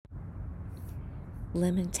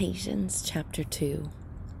Lamentations chapter 2.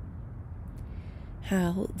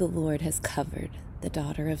 How the Lord has covered the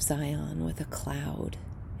daughter of Zion with a cloud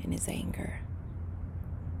in his anger.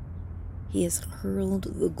 He has hurled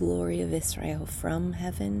the glory of Israel from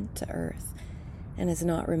heaven to earth and has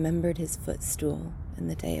not remembered his footstool in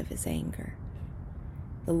the day of his anger.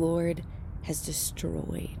 The Lord has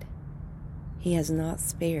destroyed. He has not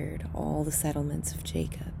spared all the settlements of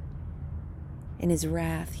Jacob. In his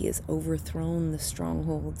wrath, he has overthrown the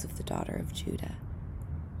strongholds of the daughter of Judah.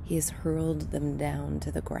 He has hurled them down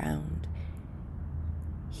to the ground.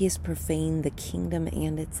 He has profaned the kingdom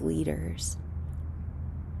and its leaders.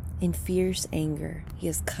 In fierce anger, he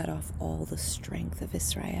has cut off all the strength of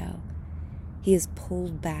Israel. He has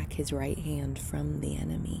pulled back his right hand from the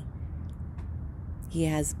enemy. He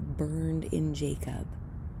has burned in Jacob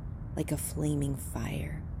like a flaming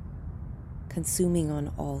fire, consuming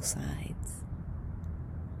on all sides.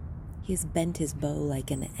 He has bent his bow like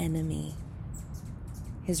an enemy.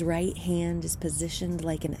 His right hand is positioned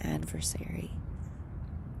like an adversary.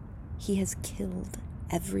 He has killed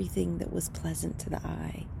everything that was pleasant to the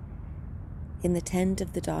eye. In the tent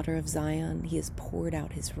of the daughter of Zion, he has poured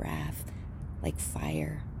out his wrath like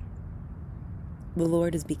fire. The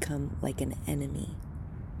Lord has become like an enemy.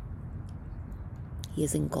 He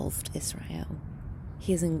has engulfed Israel.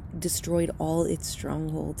 He has destroyed all its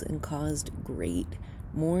strongholds and caused great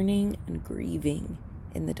mourning and grieving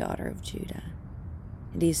in the daughter of Judah.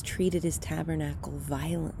 And he has treated his tabernacle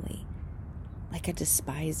violently, like a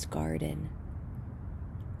despised garden.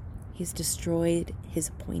 He has destroyed his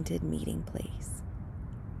appointed meeting place.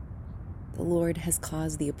 The Lord has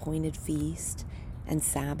caused the appointed feast and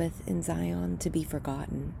Sabbath in Zion to be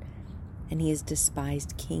forgotten, and he has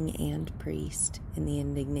despised king and priest in the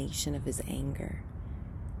indignation of his anger.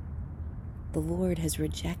 The Lord has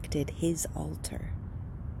rejected his altar.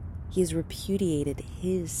 He has repudiated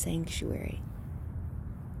his sanctuary.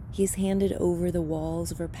 He has handed over the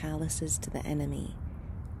walls of her palaces to the enemy.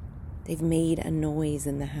 They've made a noise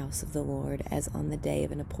in the house of the Lord as on the day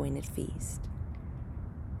of an appointed feast.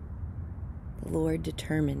 The Lord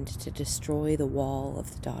determined to destroy the wall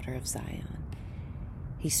of the daughter of Zion.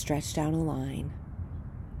 He stretched out a line.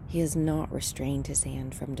 He has not restrained his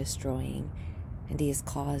hand from destroying, and he has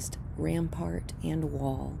caused rampart and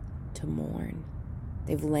wall to mourn.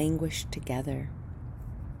 They've languished together.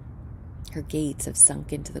 Her gates have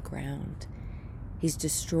sunk into the ground. He's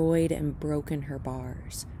destroyed and broken her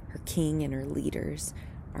bars. Her king and her leaders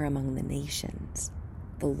are among the nations.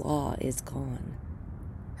 The law is gone.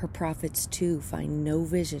 Her prophets too find no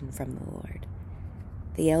vision from the Lord.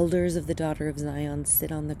 The elders of the daughter of Zion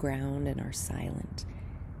sit on the ground and are silent.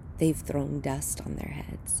 They've thrown dust on their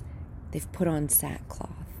heads. They've put on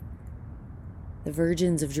sackcloth. The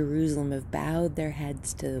virgins of Jerusalem have bowed their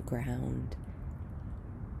heads to the ground.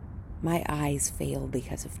 My eyes fail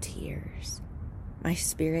because of tears. My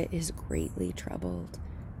spirit is greatly troubled.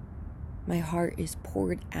 My heart is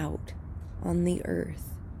poured out on the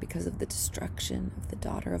earth because of the destruction of the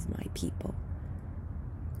daughter of my people.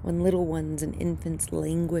 When little ones and infants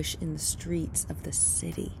languish in the streets of the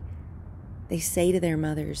city, they say to their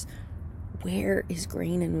mothers, "Where is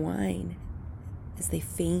grain and wine?" as they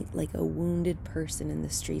faint like a wounded person in the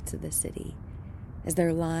streets of the city, as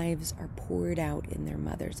their lives are poured out in their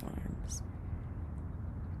mother's arms.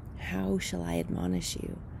 How shall I admonish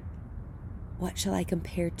you? What shall I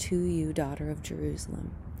compare to you, daughter of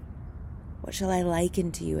Jerusalem? What shall I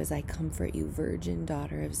liken to you as I comfort you, virgin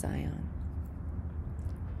daughter of Zion?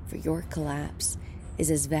 For your collapse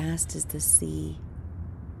is as vast as the sea.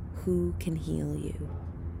 Who can heal you?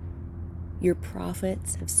 Your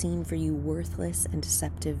prophets have seen for you worthless and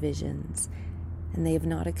deceptive visions, and they have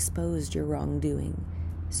not exposed your wrongdoing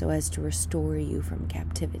so as to restore you from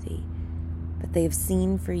captivity. But they have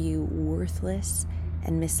seen for you worthless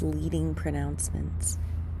and misleading pronouncements.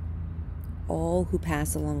 All who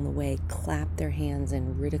pass along the way clap their hands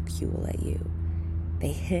in ridicule at you.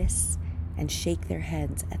 They hiss and shake their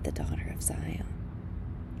heads at the daughter of Zion.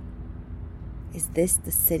 Is this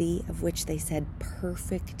the city of which they said,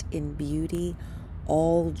 perfect in beauty,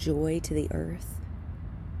 all joy to the earth?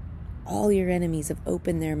 All your enemies have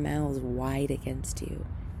opened their mouths wide against you.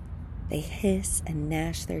 They hiss and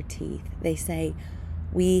gnash their teeth. They say,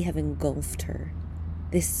 "We have engulfed her.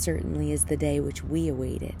 This certainly is the day which we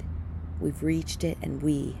awaited. We've reached it and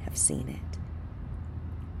we have seen it."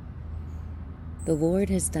 The Lord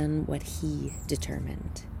has done what he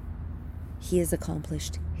determined. He has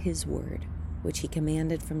accomplished his word, which he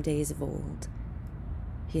commanded from days of old.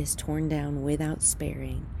 He has torn down without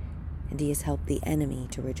sparing, and he has helped the enemy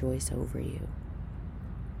to rejoice over you.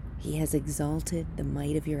 He has exalted the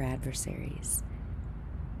might of your adversaries.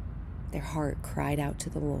 Their heart cried out to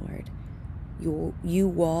the Lord. You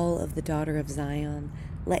wall of the daughter of Zion,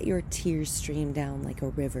 let your tears stream down like a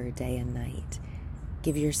river day and night.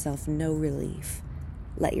 Give yourself no relief.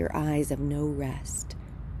 Let your eyes have no rest.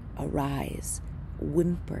 Arise,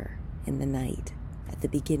 whimper in the night at the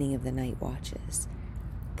beginning of the night watches.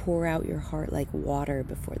 Pour out your heart like water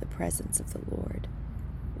before the presence of the Lord.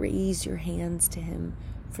 Raise your hands to him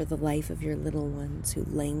for the life of your little ones who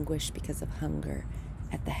languish because of hunger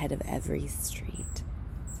at the head of every street.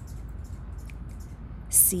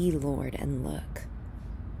 See, Lord, and look.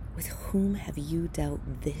 With whom have you dealt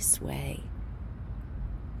this way?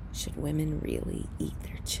 Should women really eat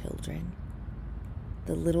their children?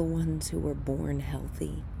 The little ones who were born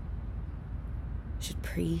healthy? Should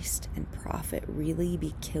priest and prophet really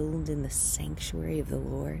be killed in the sanctuary of the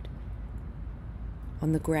Lord?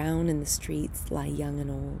 On the ground in the streets lie young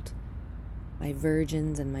and old. My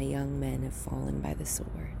virgins and my young men have fallen by the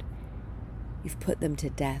sword. You've put them to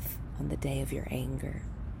death on the day of your anger.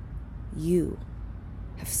 You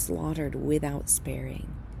have slaughtered without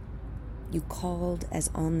sparing. You called as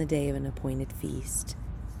on the day of an appointed feast,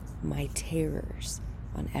 my terrors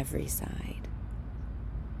on every side.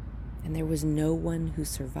 And there was no one who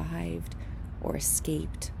survived or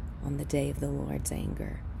escaped on the day of the Lord's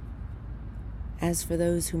anger. As for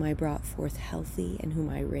those whom I brought forth healthy and whom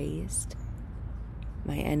I raised,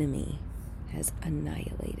 my enemy has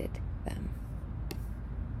annihilated them.